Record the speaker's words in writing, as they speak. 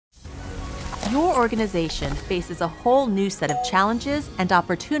Your organization faces a whole new set of challenges and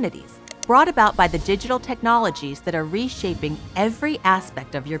opportunities brought about by the digital technologies that are reshaping every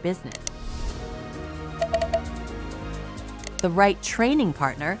aspect of your business. The right training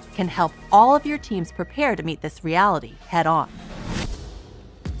partner can help all of your teams prepare to meet this reality head-on.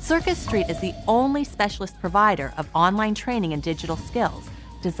 Circus Street is the only specialist provider of online training and digital skills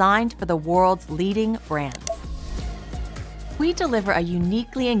designed for the world's leading brands. We deliver a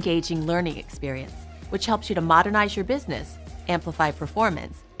uniquely engaging learning experience, which helps you to modernize your business, amplify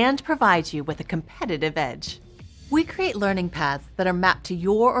performance, and provide you with a competitive edge. We create learning paths that are mapped to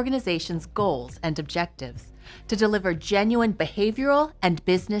your organization's goals and objectives to deliver genuine behavioral and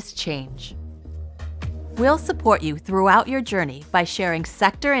business change. We'll support you throughout your journey by sharing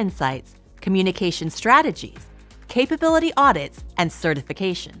sector insights, communication strategies, capability audits, and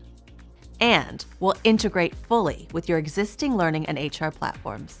certification. And we'll integrate fully with your existing learning and HR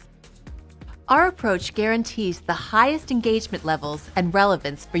platforms. Our approach guarantees the highest engagement levels and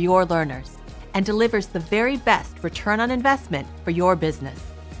relevance for your learners and delivers the very best return on investment for your business.